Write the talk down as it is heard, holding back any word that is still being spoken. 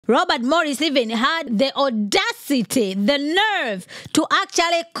Robert Morris even had the audacity, the nerve to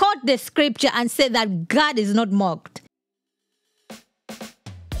actually quote the scripture and say that God is not mocked.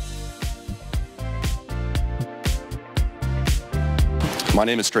 My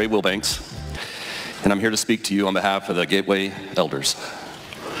name is Trey Wilbanks, and I'm here to speak to you on behalf of the Gateway Elders.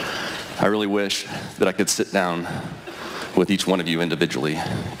 I really wish that I could sit down with each one of you individually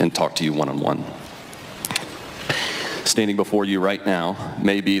and talk to you one-on-one. Standing before you right now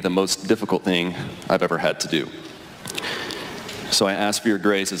may be the most difficult thing I've ever had to do. So I ask for your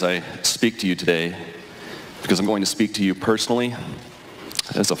grace as I speak to you today, because I'm going to speak to you personally,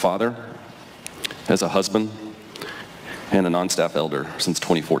 as a father, as a husband, and a non-staff elder since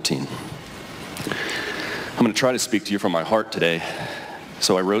 2014. I'm going to try to speak to you from my heart today,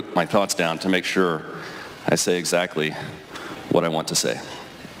 so I wrote my thoughts down to make sure I say exactly what I want to say.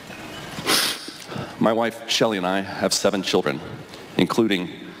 My wife, Shelley, and I have 7 children,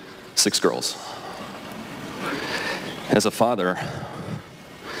 including 6 girls. As a father,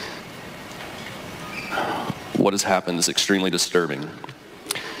 what has happened is extremely disturbing,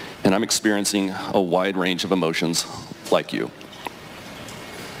 and I'm experiencing a wide range of emotions like you.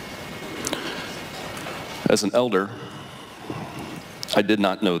 As an elder, I did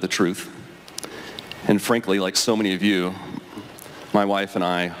not know the truth. And frankly, like so many of you, my wife and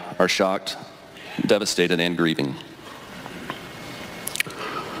I are shocked, devastated, and grieving.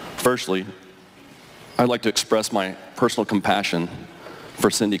 Firstly, I'd like to express my personal compassion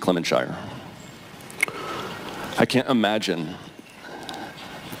for Cindy Clemenshire. I can't imagine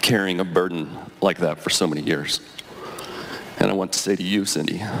carrying a burden like that for so many years. And I want to say to you,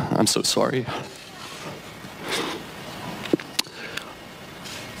 Cindy, I'm so sorry.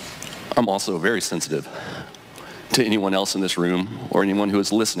 I'm also very sensitive to anyone else in this room or anyone who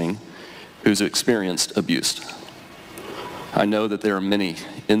is listening who's experienced abuse. I know that there are many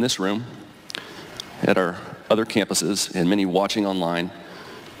in this room, at our other campuses, and many watching online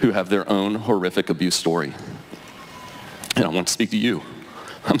who have their own horrific abuse story. And I want to speak to you.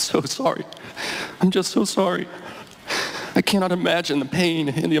 I'm so sorry. I'm just so sorry. I cannot imagine the pain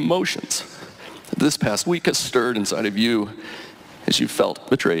and the emotions that this past week has stirred inside of you as you felt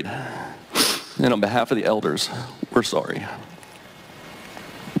betrayed. And on behalf of the elders, we're sorry.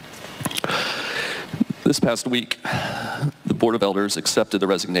 This past week, the Board of Elders accepted the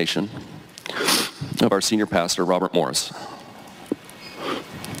resignation of our senior pastor, Robert Morris.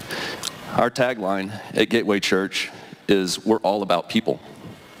 Our tagline at Gateway Church is, we're all about people.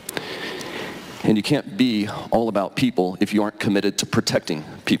 And you can't be all about people if you aren't committed to protecting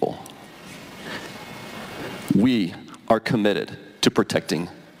people. We are committed to protecting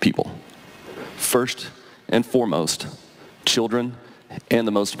people. First and foremost, children and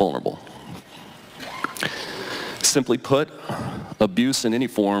the most vulnerable. Simply put, abuse in any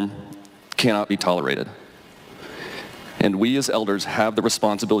form cannot be tolerated. And we as elders have the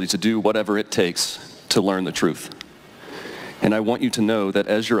responsibility to do whatever it takes to learn the truth. And I want you to know that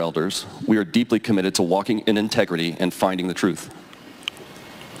as your elders, we are deeply committed to walking in integrity and finding the truth.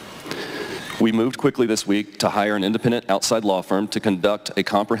 We moved quickly this week to hire an independent outside law firm to conduct a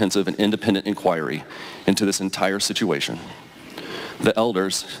comprehensive and independent inquiry into this entire situation. The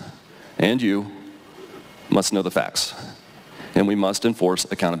elders and you must know the facts, and we must enforce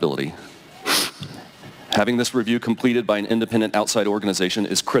accountability. Having this review completed by an independent outside organization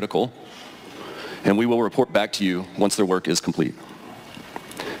is critical, and we will report back to you once their work is complete.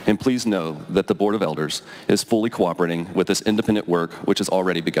 And please know that the Board of Elders is fully cooperating with this independent work, which has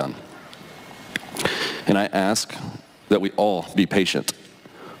already begun. And I ask that we all be patient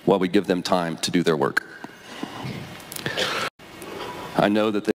while we give them time to do their work. I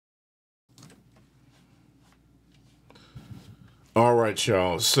know that they... All right,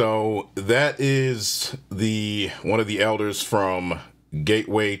 y'all. So that is one of the elders from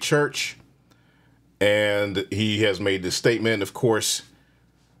Gateway Church. And he has made this statement. Of course,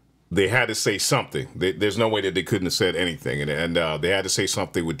 they had to say something. There's no way that they couldn't have said anything. And they had to say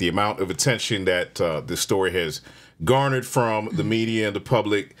something with the amount of attention that this story has garnered from the media and the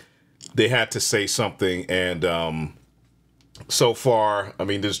public. They had to say something. And so far, I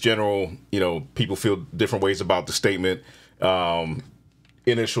mean, there's general, people feel different ways about the statement.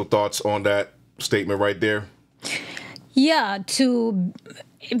 Initial thoughts on that statement right there? Yeah,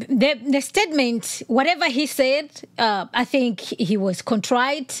 the statement, whatever he said, I think he was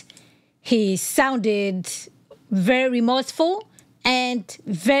contrite. He sounded very remorseful and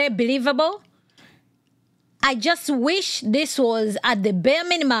very believable. I just wish this was at the bare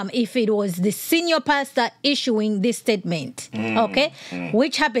minimum if it was the senior pastor issuing this statement, okay?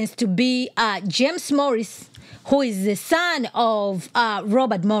 Which happens to be James Morris, who is the son of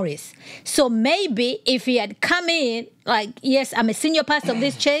Robert Morris. So maybe if he had come in, like, yes, I'm a senior pastor of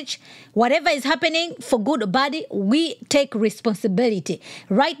this church, whatever is happening, for good or bad, we take responsibility.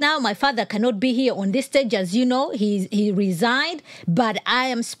 Right now, my father cannot be here on this stage, as you know, he resigned, but I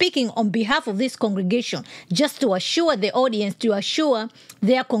am speaking on behalf of this congregation, just to assure the audience, to assure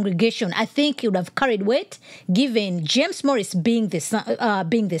their congregation. I think it would have carried weight, given James Morris being the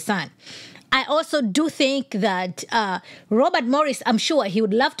son. I also do think that Robert Morris, I'm sure he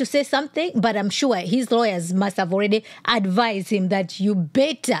would love to say something, but I'm sure his lawyers must have already advised him that you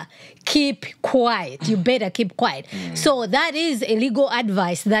better keep quiet. You better keep quiet. So that is a legal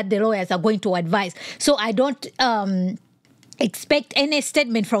advice that the lawyers are going to advise. So I don't expect any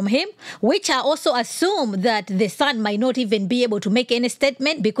statement from him, which I also assume that the son might not even be able to make any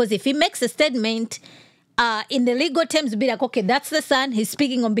statement, because if he makes a statement, in the legal terms, be like, okay, that's the son. He's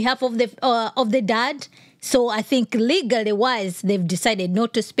speaking on behalf of the dad. So I think legally wise, they've decided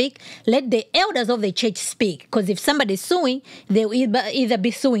not to speak. Let the elders of the church speak, because if somebody's suing, they'll either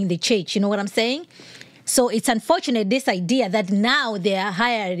be suing the church. You know what I'm saying? So it's unfortunate, this idea that now they are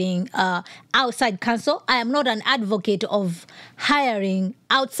hiring outside counsel. I am not an advocate of hiring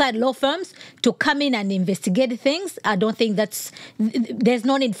outside law firms to come in and investigate things. I don't think there's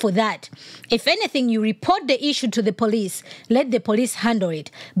no need for that. If anything, you report the issue to the police, let the police handle it.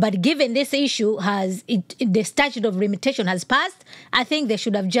 But given this issue the statute of limitation has passed, I think they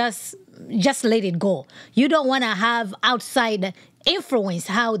should have just let it go. You don't want to have outside influence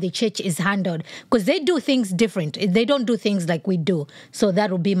how the church is handled, because they do things different. They don't do things like we do. So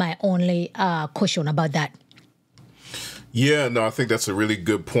that would be my only caution about that. Yeah, no, I think that's a really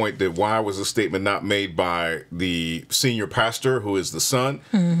good point, that why was the statement not made by the senior pastor, who is the son?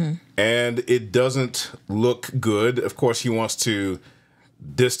 Mm-hmm. And it doesn't look good. Of course, he wants to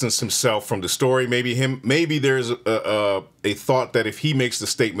distance himself from the story. Maybe there's a thought that if he makes the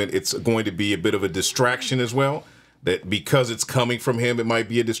statement, it's going to be a bit of a distraction as well. That because it's coming from him, it might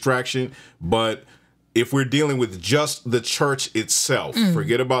be a distraction. But if we're dealing with just the church itself,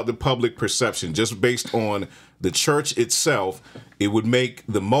 forget about the public perception, just based on the church itself, it would make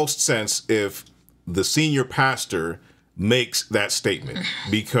the most sense if the senior pastor makes that statement,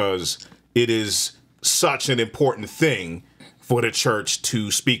 because it is such an important thing for the church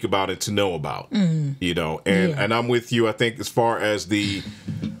to speak about and to know about, you know. And I'm with you. I think as far as the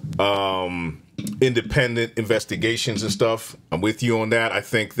independent investigations and stuff, I'm with you on that. I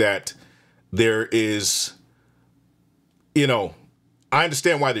think that there is, you know, I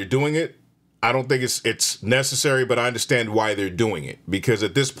understand why they're doing it. I don't think it's necessary, but I understand why they're doing it, because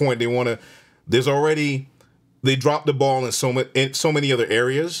at this point they dropped the ball in so many other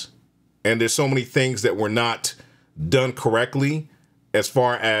areas, and there's so many things that were not done correctly, as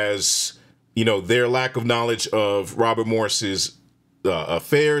far as, you know, their lack of knowledge of Robert Morris's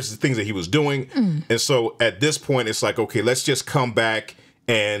affairs, the things that he was doing. And so at this point, it's like, okay, let's just come back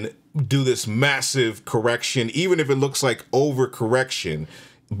and do this massive correction, even if it looks like overcorrection,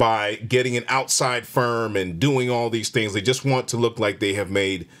 by getting an outside firm and doing all these things. They just want to look like they have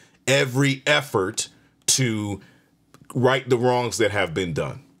made every effort to right the wrongs that have been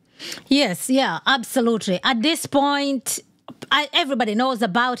done. Yes, yeah, absolutely. At this point, everybody knows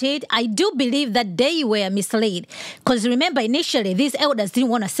about it. I do believe that they were misled, because remember, initially these elders didn't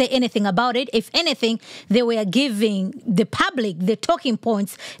want to say anything about it. If anything, they were giving the public the talking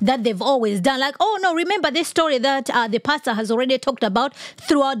points that they've always done, like, oh no, remember this story that the pastor has already talked about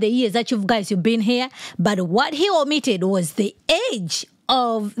throughout the years that you've been here. But what he omitted was the age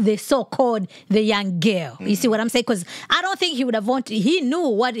of the so-called the young girl. You see what I'm saying? Because I don't think he would have wanted, he knew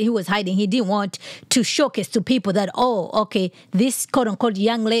what he was hiding. He didn't want to showcase to people that, oh, okay, this quote-unquote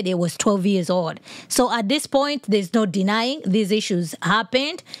young lady was 12 years old. So at this point, there's no denying these issues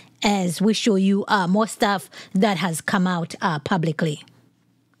happened, as we show you more stuff that has come out publicly.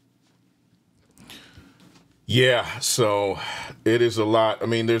 Yeah, so it is a lot. I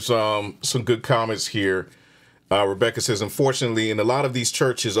mean, there's some good comments here. Rebecca says, unfortunately, in a lot of these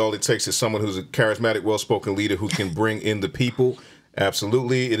churches, all it takes is someone who's a charismatic, well-spoken leader who can bring in the people.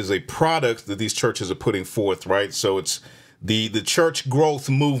 Absolutely. It is a product that these churches are putting forth, right? So it's the church growth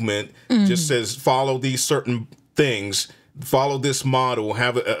movement just says, follow these certain things, follow this model,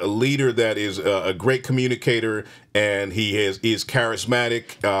 have a leader that is a great communicator, and he is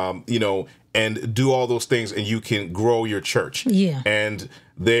charismatic, you know, and do all those things, and you can grow your church. Yeah. And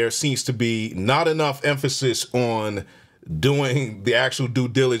there seems to be not enough emphasis on doing the actual due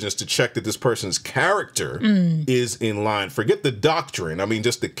diligence to check that this person's character is in line. Forget the doctrine. I mean,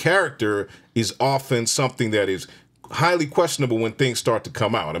 just the character is often something that is highly questionable when things start to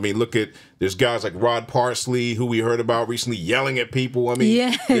come out. I mean, there's guys like Rod Parsley, who we heard about recently, yelling at people. I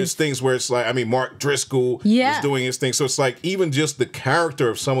mean, there's things where it's like, I mean, Mark Driscoll is doing his thing. So it's like, even just the character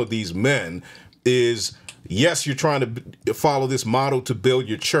of some of these men is, yes, you're trying to follow this model to build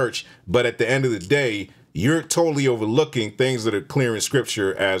your church, but at the end of the day, you're totally overlooking things that are clear in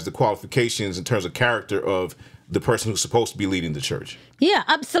Scripture as the qualifications in terms of character of the person who's supposed to be leading the church. Yeah,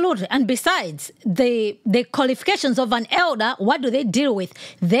 absolutely. And besides, the qualifications of an elder, what do they deal with?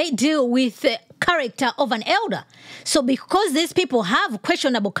 They deal with the character of an elder. So because these people have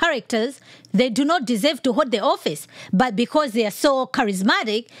questionable characters, they do not deserve to hold the office. But because they are so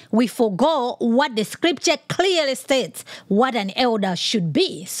charismatic, we forgo what the Scripture clearly states what an elder should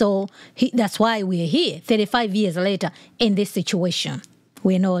be. So that's why we're here 35 years later in this situation.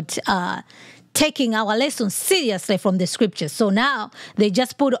 We're not taking our lessons seriously from the Scriptures. So now they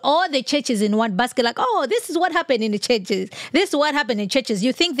just put all the churches in one basket, like, oh, this is what happened in the churches. This is what happened in churches.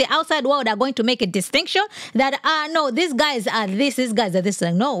 You think the outside world are going to make a distinction that, no, these guys are this, these guys are this.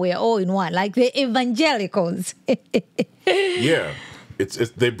 Like, no, we're all in one, like the evangelicals. Yeah.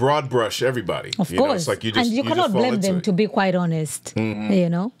 They broad brush everybody. Of course. It's like you cannot blame them, to be quite honest.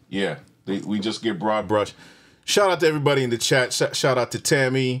 Mm-hmm. Yeah. We just get broad brush. Shout out to everybody in the chat. Shout out to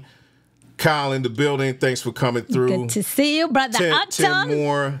Tammy. Kyle in the building, thanks for coming through. Good to see you, Brother Alton. Tim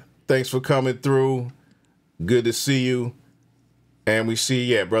Moore, thanks for coming through. Good to see you. And we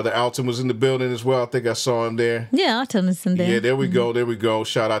see, Brother Alton was in the building as well. I think I saw him there. Yeah, Alton is in there. Yeah, there we go.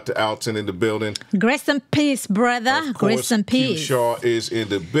 Shout out to Alton in the building. Grace and peace, brother. Grace and peace. Q Shaw is in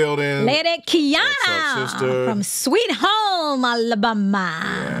the building. Lady Kiana from Sweet Home, Alabama.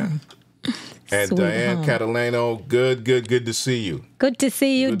 Yeah. And Sweet Diane home. Catalano, good to see you. Good to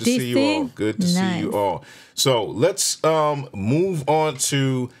see you, Good to DC. see you all. Good to see you all. So let's move on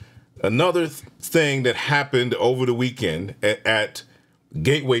to another thing that happened over the weekend at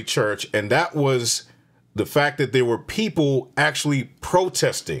Gateway Church, and that was the fact that there were people actually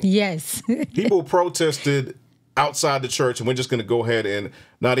protesting. Yes. People protested outside the church, and we're just going to go ahead and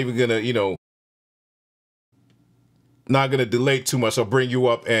not even going to, not going to delay too much. I'll bring you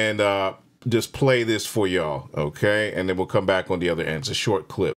up and just play this for y'all, okay? And then we'll come back on the other end. It's a short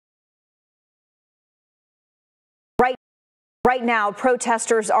clip. Right now,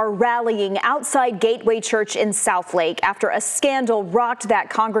 protesters are rallying outside Gateway Church in Southlake after a scandal rocked that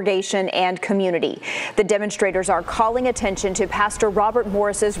congregation and community. The demonstrators are calling attention to Pastor Robert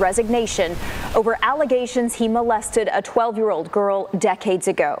Morris's resignation over allegations he molested a 12-year-old girl decades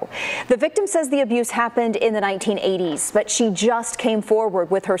ago. The victim says the abuse happened in the 1980s, but she just came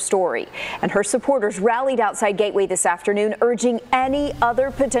forward with her story. And her supporters rallied outside Gateway this afternoon, urging any other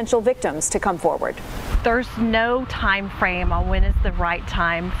potential victims to come forward. There's no time frame on when is the right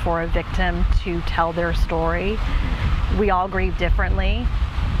time for a victim to tell their story. We all grieve differently.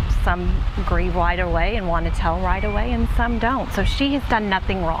 Some grieve right away and want to tell right away, and some don't. So she has done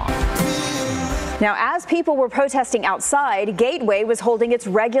nothing wrong. Now, as people were protesting outside, Gateway was holding its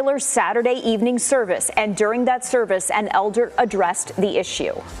regular Saturday evening service, and during that service, an elder addressed the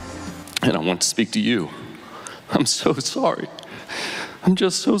issue. And I want to speak to you. I'm so sorry. I'm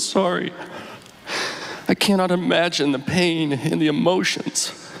just so sorry. I cannot imagine the pain and the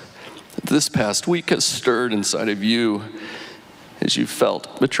emotions that this past week has stirred inside of you as you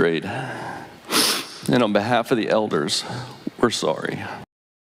felt betrayed. And on behalf of the elders, we're sorry.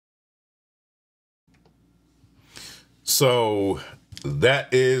 So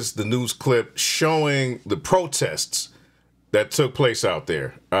that is the news clip showing the protests that took place out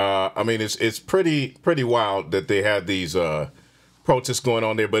there. I mean, it's pretty wild that they had these protests going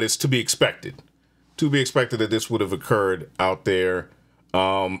on there, but it's to be expected. To be expected that this would have occurred out there.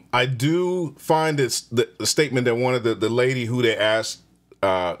 I do find the statement that one of the lady who they asked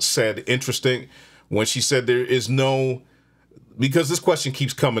said interesting when she said there is no, because this question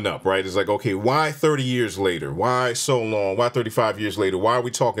keeps coming up, right? It's like, okay, why 30 years later? Why so long? Why 35 years later? Why are we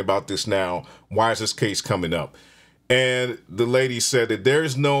talking about this now? Why is this case coming up? And the lady said that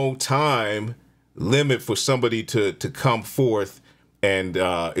there's no time limit for somebody to come forth and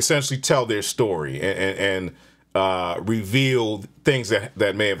essentially tell their story and reveal things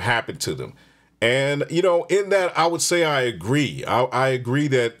that may have happened to them. And, in that, I would say I agree. I agree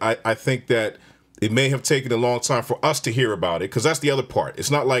that I think that it may have taken a long time for us to hear about it, because that's the other part.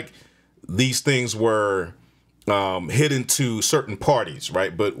 It's not like these things were hidden to certain parties,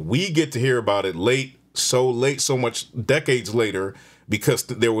 right? But we get to hear about it so much decades later, because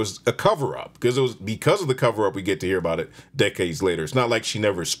there was a cover-up. Because it was because of the cover-up we get to hear about it decades later. It's not like she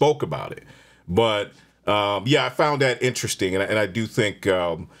never spoke about it. But, I found that interesting. And I do think,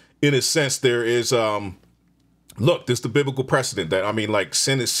 in a sense, there is look, this is the biblical precedent that, I mean, like,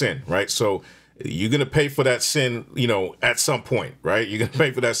 sin is sin, right? So you're going to pay for that sin, you know, at some point, right? You're going to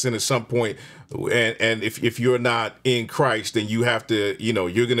pay for that sin at some point. And if you're not in Christ, then you have to, you know,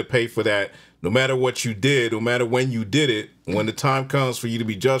 you're going to pay for that no matter what you did, no matter when you did it. When the time comes for you to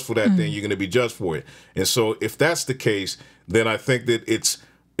be judged for that thing, you're going to be judged for it. And so if that's the case, then I think that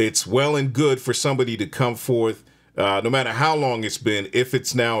it's well and good for somebody to come forth, no matter how long it's been, if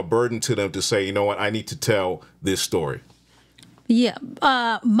it's now a burden to them to say, you know what, I need to tell this story. Yeah.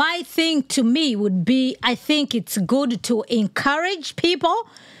 My thing to me would be, I think it's good to encourage people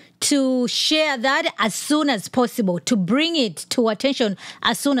to share that as soon as possible, to bring it to attention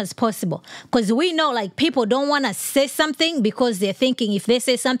as soon as possible. Because we know, like, people don't want to say something because they're thinking if they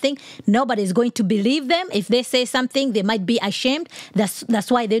say something, nobody's going to believe them. If they say something, they might be ashamed. That's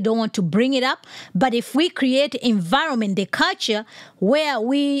why they don't want to bring it up. But if we create environment, the culture where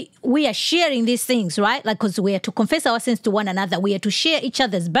we are sharing these things, right? Like, because we are to confess our sins to one another, we are to share each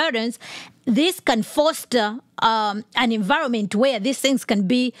other's burdens. This can foster an environment where these things can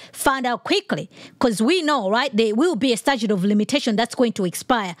be found out quickly, because we know, right, there will be a statute of limitation that's going to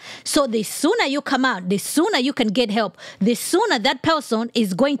expire. So the sooner you come out, the sooner you can get help, the sooner that person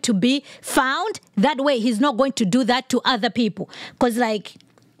is going to be found. That way he's not going to do that to other people. Because, like,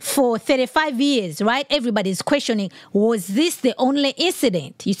 for 35 years, right, everybody's questioning, was this the only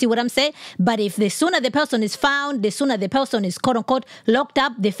incident? You see what I'm saying? But if the sooner the person is found, the sooner the person is, quote unquote, locked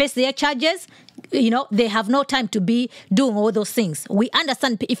up, they face their charges, you know, they have no time to be doing all those things. We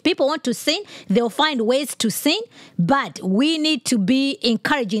understand if people want to sin, they'll find ways to sin, but we need to be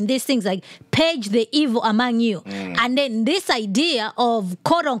encouraging these things like purge the evil among you. And then this idea of,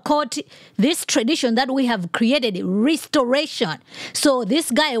 quote unquote, this tradition that we have created, restoration. So this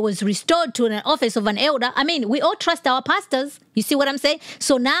guy was restored to an office of an elder. I mean, we all trust our pastors. You see what I'm saying?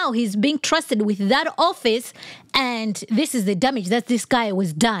 So now he's being trusted with that office, and this is the damage that this guy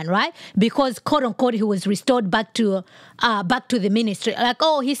was done, right? Because, quote unquote, he was restored back to the ministry. Like,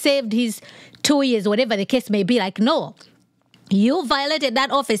 oh, he saved his 2 years, whatever the case may be. Like, no. You violated that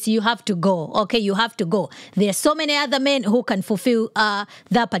office, you have to go. Okay, you have to go. There's so many other men who can fulfill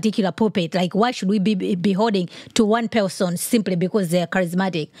that particular pulpit. Like, why should we be beholding to one person simply because they're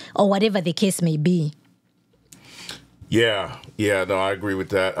charismatic or whatever the case may be? Yeah, no, I agree with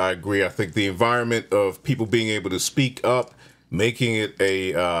that. I agree. I think the environment of people being able to speak up, making it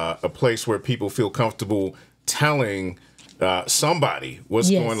a place where people feel comfortable telling somebody what's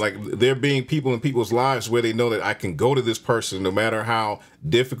going, like, there being people in people's lives where they know that I can go to this person no matter how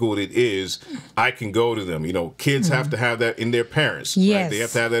difficult it is. I can go to them. You know, kids have to have that in their parents. Yes. Right? They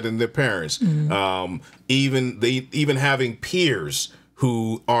have to have that in their parents. Even having peers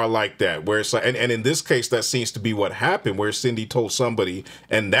who are like that, where it's like, and in this case, that seems to be what happened, where Cindy told somebody,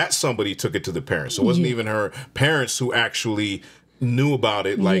 and that somebody took it to the parents. So it wasn't even her parents who actually knew about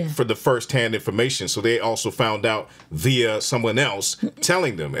it, like, for the first-hand information. So they also found out via someone else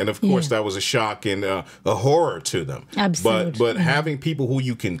telling them. And of course, that was a shock and a horror to them. Absolutely. But having people who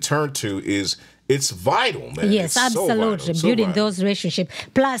you can turn to it's vital, man. Yes, it's absolutely. So building vital. those relationships.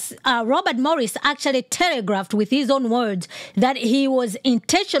 Plus, Robert Morris actually telegraphed with his own words that he was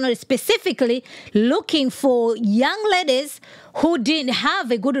intentionally, specifically looking for young ladies who didn't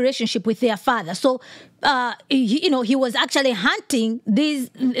have a good relationship with their father. So, he was actually hunting these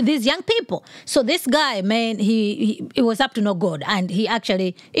young people. So this guy, man, he was up to no good, and he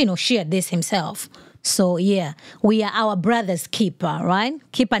actually, shared this himself. So yeah, we are our brother's keeper, right?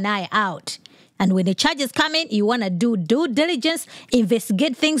 Keep an eye out. And when the charges come in, you want to do due diligence,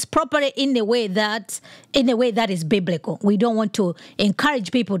 investigate things properly in a way that is biblical. We don't want to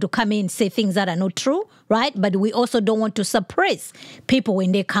encourage people to come in and say things that are not true, right? But we also don't want to suppress people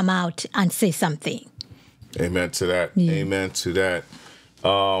when they come out and say something. Amen to that. Yeah. Amen to that.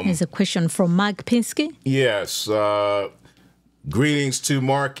 There's a question from Mark Pinsky. Yes. Greetings to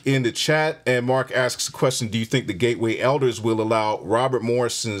Mark in the chat. And Mark asks a question: do you think the Gateway elders will allow Robert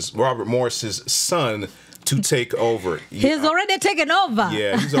Morris's son to take over? He's already taken over.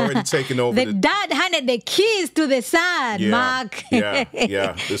 Yeah, he's already taken over. The dad handed the keys to the son, Mark. Yeah.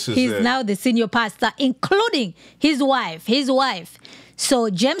 He's now the senior pastor, including his wife. So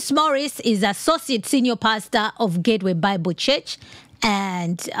James Morris is associate senior pastor of Gateway Bible Church.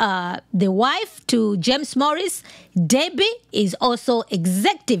 And the wife to James Morris, Debbie, is also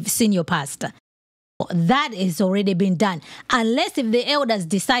executive senior pastor. That has already been done. Unless if the elders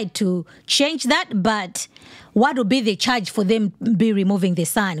decide to change that, but what would be the charge for them be removing the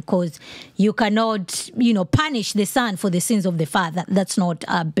son? Because you cannot, punish the son for the sins of the father. That's not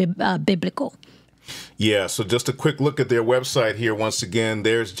biblical. Yeah, so just a quick look at their website here. Once again,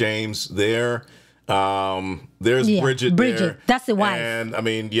 there's James there. There's Bridget there. That's the wife. And I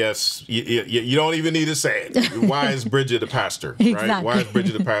mean, yes, you don't even need to say it. Why is Bridget a pastor? Exactly. Right? Why is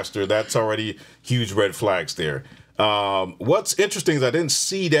Bridget a pastor? That's already huge red flags there. What's interesting is I didn't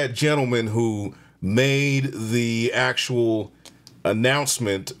see that gentleman who made the actual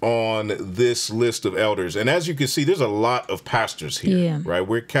announcement on this list of elders. And as you can see, there's a lot of pastors here,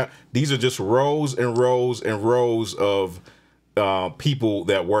 right? These are just rows and rows and rows of people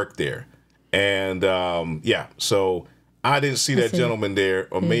that work there. And so I didn't see that gentleman there,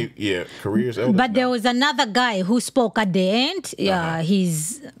 or maybe careers elder. But there was another guy who spoke at the end.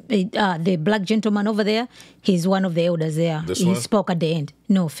 He's the black gentleman over there. He's one of the elders there. He spoke at the end.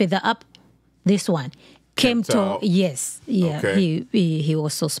 No, further up, this one. Kemptall, okay. He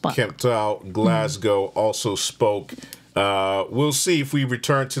also spoke. Kemptall, Glasgow also spoke. We'll see if we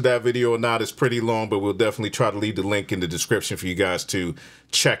return to that video or not. It's pretty long, but we'll definitely try to leave the link in the description for you guys to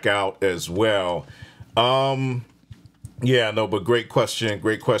check out as well. But great question.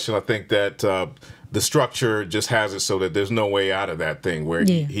 Great question. I think that the structure just has it so that there's no way out of that thing where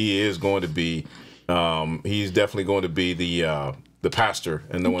he is going to be, he's definitely going to be the pastor,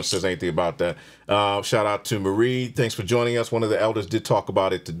 and no one says anything about that. Shout out to Marie. Thanks for joining us. One of the elders did talk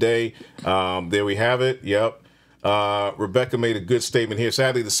about it today. There we have it. Yep. Rebecca made a good statement here.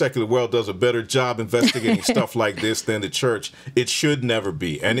 Sadly, the secular world does a better job investigating stuff like this than the church. It should never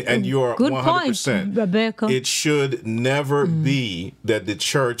be. And you're good 100%. Point, Rebecca. It should never be that the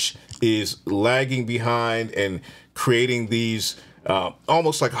church is lagging behind and creating these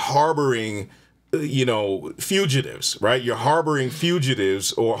almost like harboring fugitives, right? You're harboring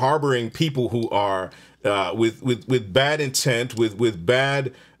fugitives or harboring people who are with bad intent, with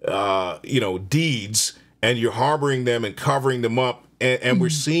bad deeds, and you're harboring them and covering them up. And we're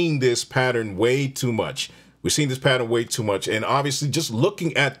seeing this pattern way too much. And obviously, just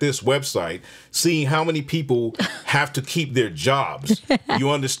looking at this website, seeing how many people have to keep their jobs,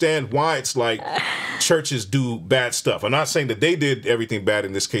 you understand why it's like churches do bad stuff. I'm not saying that they did everything bad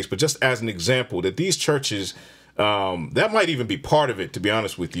in this case, but just as an example, that these churches, that might even be part of it, to be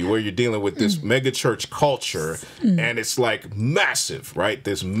honest with you, where you're dealing with this megachurch culture, and it's like massive, right?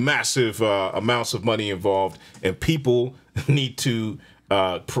 There's massive amounts of money involved, and people need to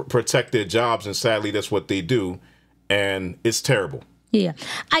protect their jobs, and sadly, that's what they do, and it's terrible. Yeah,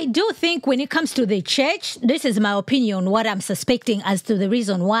 I do think when it comes to the church, this is my opinion, what I'm suspecting as to the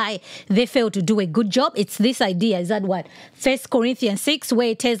reason why they fail to do a good job. It's this idea, is that what? 1 Corinthians 6, where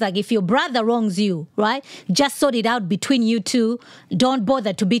it tells like, if your brother wrongs you, right, just sort it out between you two. Don't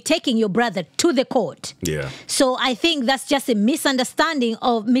bother to be taking your brother to the court. Yeah. So I think that's just a misapplication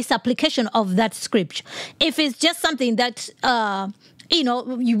of that scripture. If it's just something that...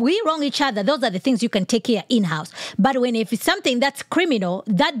 we wrong each other. Those are the things you can take care in-house. But if it's something that's criminal,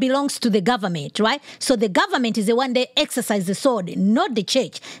 that belongs to the government, right? So the government is the one that exercises the sword, not the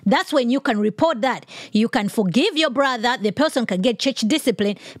church. That's when you can report that. You can forgive your brother. The person can get church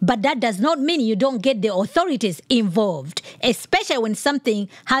discipline, but that does not mean you don't get the authorities involved, especially when something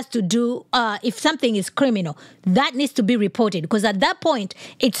has to do, if something is criminal, that needs to be reported, because at that point,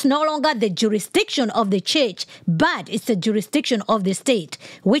 it's no longer the jurisdiction of the church, but it's the jurisdiction of the state,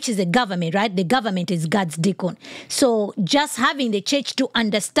 which is the government, right? The government is God's deacon. So just having the church to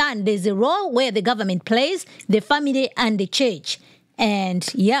understand there's a role where the government plays, the family and the church. And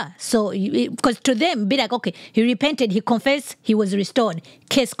so because to them, be like, okay, he repented, he confessed, he was restored,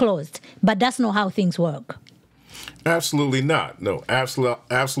 case closed. But that's not how things work. Absolutely not. No,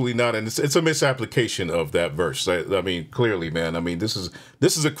 absolutely not. And it's a misapplication of that verse. I mean, clearly, man. I mean, this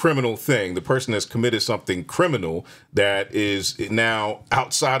is a criminal thing. The person has committed something criminal that is now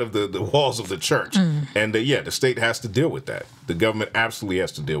outside of the walls of the church. And the state has to deal with that. The government absolutely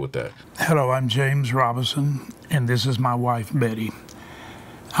has to deal with that. Hello, I'm James Robinson, and this is my wife, Betty.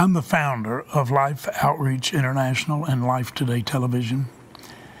 I'm the founder of Life Outreach International and Life Today Television.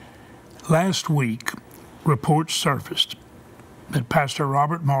 Last week, reports surfaced that Pastor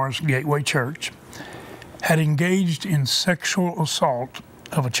Robert Morris Gateway Church had engaged in sexual assault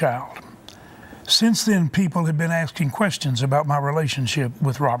of a child. Since then, people have been asking questions about my relationship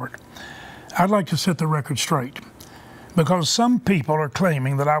with Robert. I'd like to set the record straight, because some people are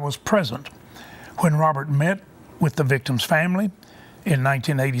claiming that I was present when Robert met with the victim's family in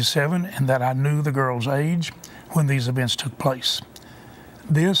 1987 and that I knew the girl's age when these events took place.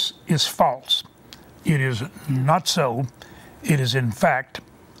 This is false. It is not so. It is, in fact,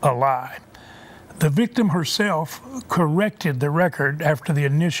 a lie. The victim herself corrected the record after the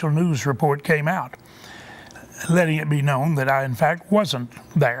initial news report came out, letting it be known that I, in fact, wasn't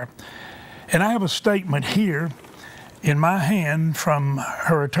there. And I have a statement here in my hand from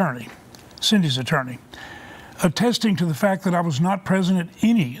her attorney, Cindy's attorney, attesting to the fact that I was not present at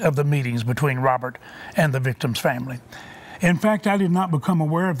any of the meetings between Robert and the victim's family. In fact, I did not become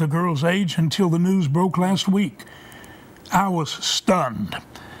aware of the girl's age until the news broke last week. I was stunned.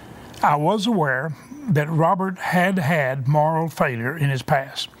 I was aware that Robert had had moral failure in his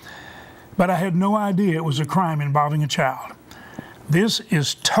past, but I had no idea it was a crime involving a child. This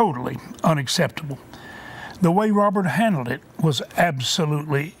is totally unacceptable. The way Robert handled it was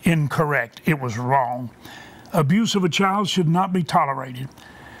absolutely incorrect. It was wrong. Abuse of a child should not be tolerated.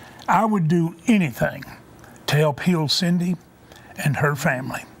 I would do anything to help heal Cindy and her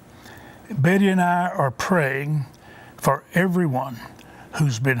family. Betty and I are praying for everyone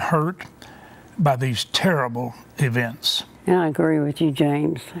who's been hurt by these terrible events. And I agree with you,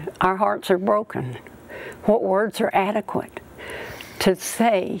 James. Our hearts are broken. What words are adequate to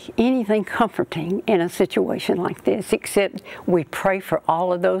say anything comforting in a situation like this, except we pray for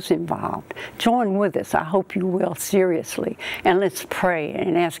all of those involved. Join with us, I hope you will, seriously, and let's pray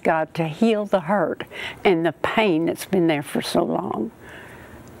and ask God to heal the hurt and the pain that's been there for so long.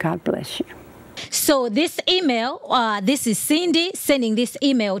 God bless you. So this email, this is Cindy sending this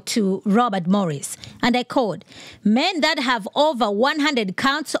email to Robert Morris. And I quote, men that have over 100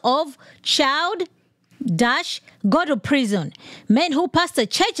 counts of child go to prison. Men who pastor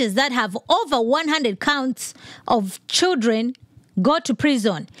churches that have over 100 counts of children go to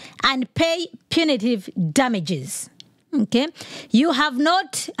prison and pay punitive damages. Okay? You have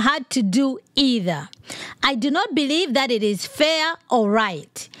not had to do either. I do not believe that it is fair or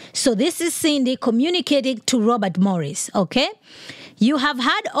right. So this is Cindy communicating to Robert Morris, okay? You have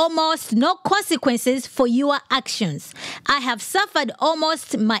had almost no consequences for your actions. I have suffered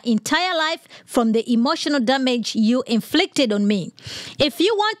almost my entire life from the emotional damage you inflicted on me. If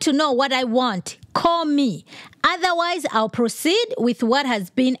you want to know what I want, call me. Otherwise, I'll proceed with what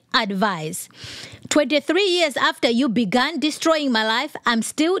has been advised. 23 years after you began destroying my life, I'm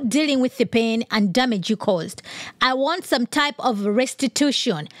still dealing with the pain and damage you caused. I want some type of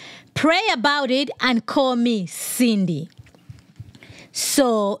restitution. Pray about it and call me Cindy.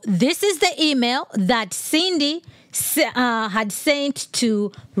 So this is the email that Cindy had sent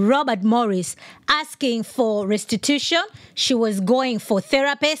to Robert Morris asking for restitution. She was going for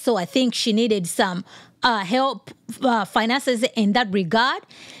therapy, so I think she needed some help, finances in that regard.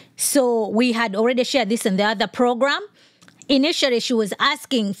 So we had already shared this in the other program. Initially, she was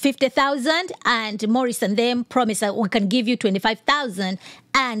asking $50,000, and Morris and them promised that we can give you $25,000,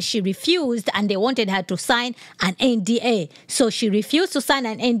 and she refused, and they wanted her to sign an NDA. So she refused to sign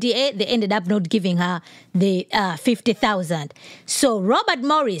an NDA. They ended up not giving her the $50,000. So Robert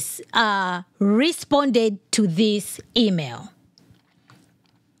Morris responded to this email.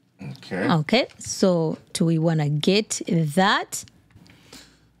 Okay. Okay. So do we want to get that?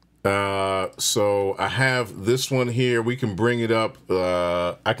 So I have this one here. We can bring it up.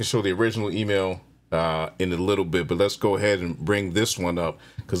 I can show the original email in a little bit, but let's go ahead and bring this one up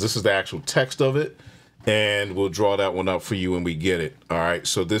because this is the actual text of it, and we'll draw that one up for you when we get it. All right.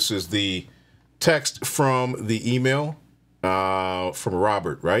 So this is the text from the email from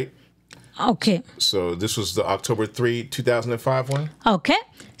Robert, right? Okay. So this was the October 3, 2005 one? Okay.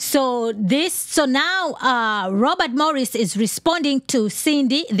 So now Robert Morris is responding to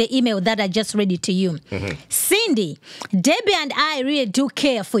Cindy, the email that I just read it to you. Mm-hmm. Cindy, Debbie and I really do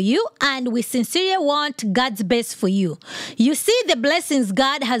care for you, and we sincerely want God's best for you. You see the blessings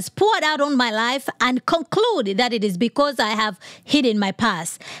God has poured out on my life and conclude that it is because I have hidden my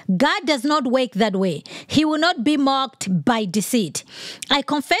past. God does not work that way. He will not be mocked by deceit. I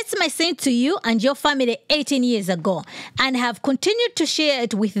confess my sin to you and your family 18 years ago and have continued to share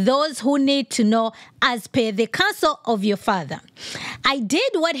it with those who need to know as per the counsel of your father. I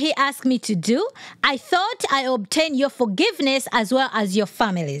did what he asked me to do. I thought I obtained your forgiveness as well as your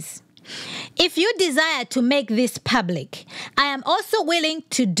family's. If you desire to make this public, I am also willing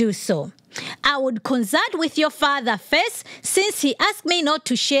to do so. I would consult with your father first, since he asked me not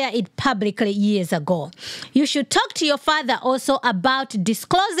to share it publicly years ago. You should talk to your father also about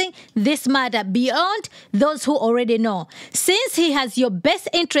disclosing this matter beyond those who already know, since he has your best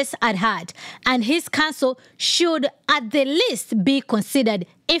interests at heart, and his counsel should at the least be considered,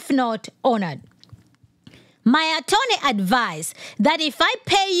 if not honored. My attorney advised that if I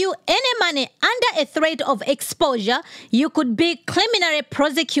pay you any money under a threat of exposure, you could be criminally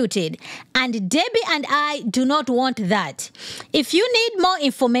prosecuted, and Debbie and I do not want that. If you need more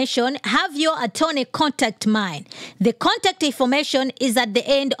information, have your attorney contact mine. The contact information is at the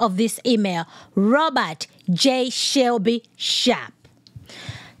end of this email. Robert J. Shelby Sharp.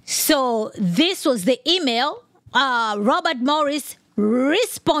 So this was the email Robert Morris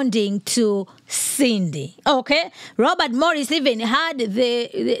responding to Cindy. Okay? Robert Morris even had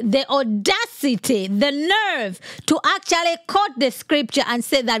the audacity, the nerve to actually quote the scripture and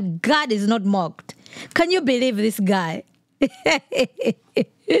say that God is not mocked. Can you believe this guy?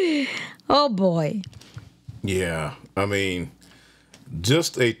 Oh boy. Yeah, I mean,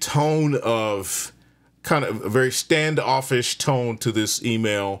 just a tone of kind of a very standoffish tone to this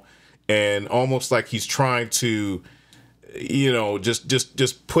email, and almost like he's trying to, you know,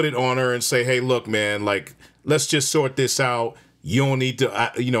 just put it on her and say, hey, look, man, like, let's just sort this out. You don't need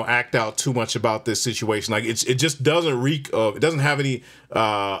to, you know, act out too much about this situation. Like, it just doesn't reek of, it doesn't have any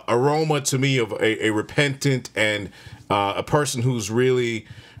aroma to me of a repentant and a person who's really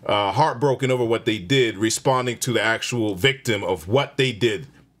heartbroken over what they did, responding to the actual victim of what they did,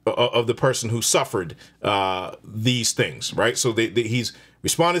 of the person who suffered these things, right? So he's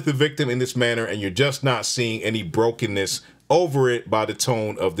responded to the victim in this manner, and you're just not seeing any brokenness over it by the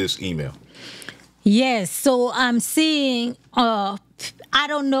tone of this email. Yes, so I'm seeing. I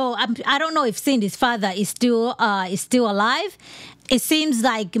don't know. I don't know if Cindy's father is still alive. It seems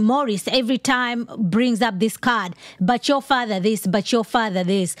like Morris every time brings up this card, but your father this, but your father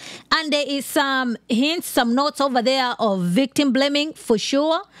this. And there is some hints, some notes over there of victim blaming for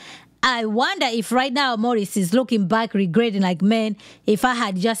sure. I wonder if right now Morris is looking back, regretting, like, man, if I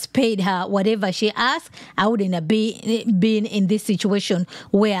had just paid her whatever she asked, I wouldn't have been in this situation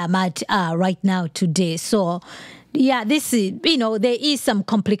where I'm at right now today. So, yeah, this is, you know, there is some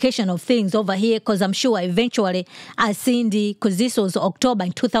complication of things over here, because I'm sure eventually, as Cindy, because this was October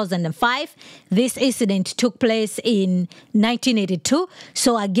in 2005, this incident took place in 1982.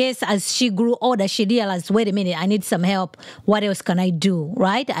 So I guess as she grew older, she realized, wait a minute, I need some help. What else can I do,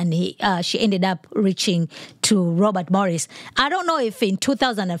 right? And she ended up reaching to Robert Morris. I don't know if in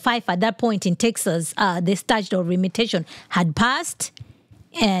 2005, at that point in Texas, the statute of limitation had passed,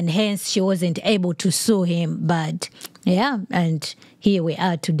 and hence she wasn't able to sue him. But yeah, and here we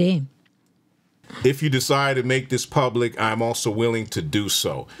are today. If you decide to make this public, I'm also willing to do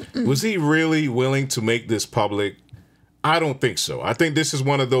so. Was he really willing to make this public? I don't think so. I think this is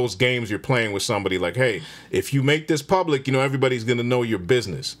one of those games you're playing with somebody, like, hey, if you make this public, you know, everybody's going to know your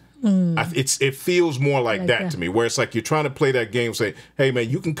business. It feels more like that to me, where it's like you're trying to play that game, say, hey, man,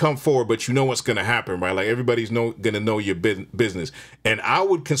 you can come forward, but you know what's going to happen, right? Like, everybody's going to know your business. And I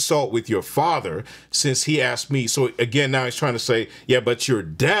would consult with your father, since he asked me. So again, now he's trying to say, yeah, but your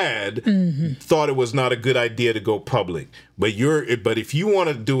dad thought it was not a good idea to go public. But if you want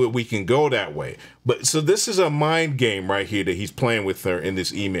to do it, we can go that way. But so this is a mind game right here that he's playing with her in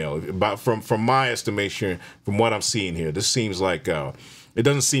this email. From my estimation, from what I'm seeing here, this seems like it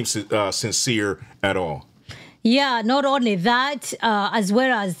doesn't seem sincere at all. Yeah, not only that, as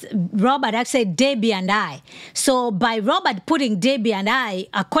well as Robert actually Debbie and I. So by Robert putting Debbie and I,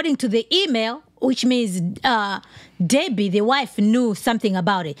 according to the email, which means Debbie, the wife, knew something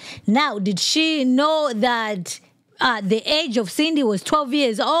about it. Now, did she know that the age of Cindy was 12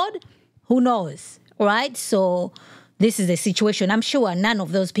 years old? Who knows, right? So this is the situation. I'm sure none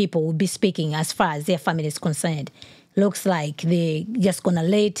of those people will be speaking as far as their family is concerned. Looks like they're just going to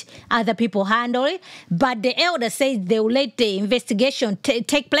let other people handle it. But the elder says they will let the investigation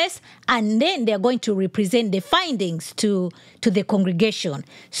take place, and then they're going to represent the findings to the congregation.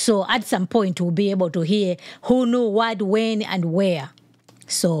 So at some point, we'll be able to hear who knew what, when, and where.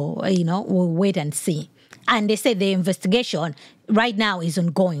 So, you know, we'll wait and see. And they say the investigation right now is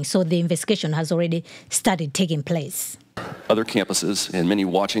ongoing. So the investigation has already started taking place. Other campuses and many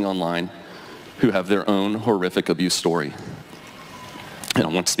watching online who have their own horrific abuse story. And I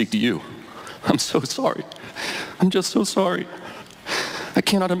want to speak to you. I'm so sorry. I'm just so sorry. I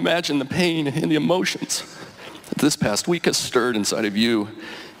cannot imagine the pain and the emotions that this past week has stirred inside of you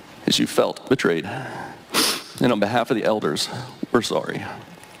as you felt betrayed. And on behalf of the elders, we're sorry.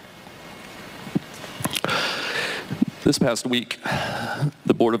 This past week,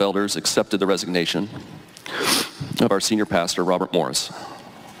 the Board of Elders accepted the resignation of our senior pastor, Robert Morris.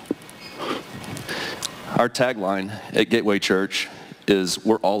 Our tagline at Gateway Church is,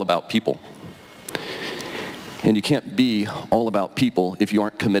 we're all about people. And you can't be all about people if you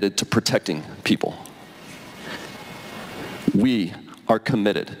aren't committed to protecting people. We are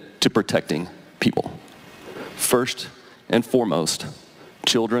committed to protecting people. First and foremost,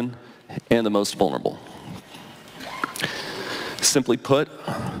 children and the most vulnerable. Simply put,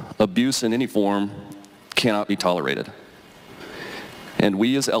 abuse in any form cannot be tolerated. And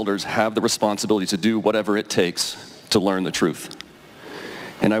we as elders have the responsibility to do whatever it takes to learn the truth.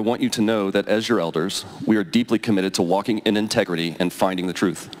 And I want you to know that as your elders, we are deeply committed to walking in integrity and finding the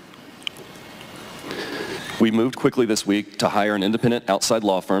truth. We moved quickly this week to hire an independent outside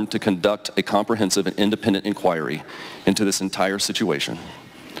law firm to conduct a comprehensive and independent inquiry into this entire situation.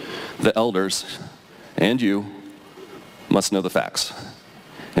 The elders and you must know the facts,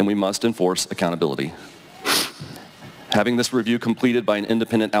 and we must enforce accountability. Having this review completed by an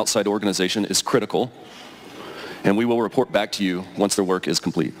independent outside organization is critical, and we will report back to you once the work is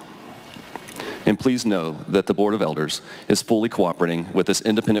complete. And please know that the Board of Elders is fully cooperating with this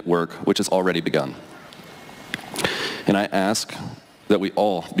independent work which has already begun. And I ask that we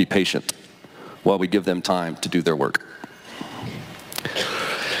all be patient while we give them time to do their work.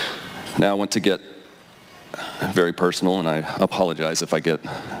 Now I want to get very personal, and I apologize if I get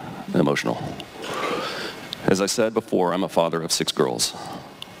emotional. As I said before, I'm a father of 6 girls,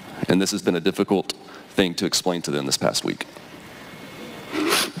 and this has been a difficult thing to explain to them this past week.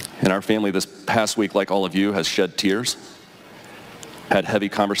 And our family this past week, like all of you, has shed tears, had heavy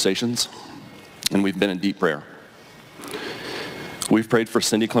conversations, and we've been in deep prayer. We've prayed for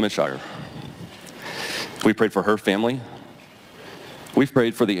Cindy Clementshire. We prayed for her family. We've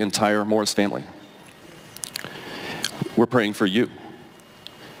prayed for the entire Morris family. We're praying for you,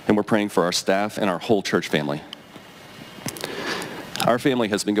 and we're praying for our staff and our whole church family. Our family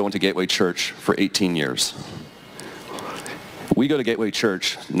has been going to Gateway Church for 18 years. We go to Gateway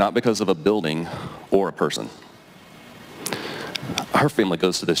Church not because of a building or a person. Our family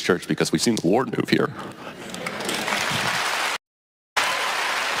goes to this church because we've seen the Lord move here.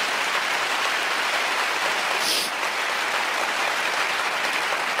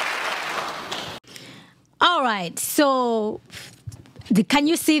 All right, so can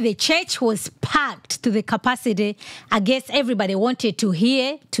you see the church was packed to the capacity? I guess everybody wanted to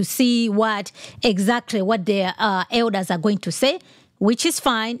hear, to see what their elders are going to say, which is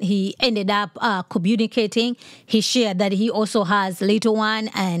fine. He ended up communicating. He shared that he also has a little one,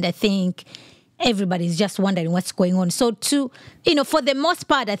 and I think everybody's just wondering what's going on. So for the most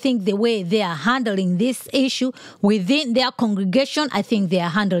part, I think the way they are handling this issue within their congregation, I think they are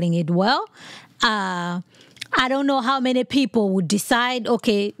handling it well. I don't know how many people would decide,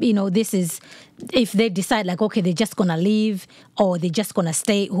 okay, this is, if they decide like, okay, they're just going to leave or they're just going to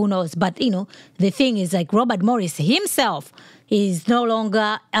stay, who knows. But, the thing is like Robert Morris himself is no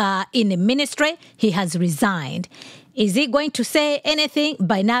longer in the ministry. He has resigned. Is he going to say anything?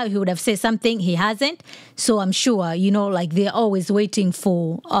 By now he would have said something. He hasn't. So I'm sure, they're always waiting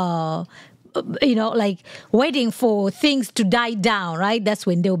for waiting for things to die down, right? That's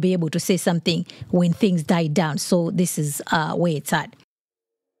when they'll be able to say something, when things die down. So this is where it's at.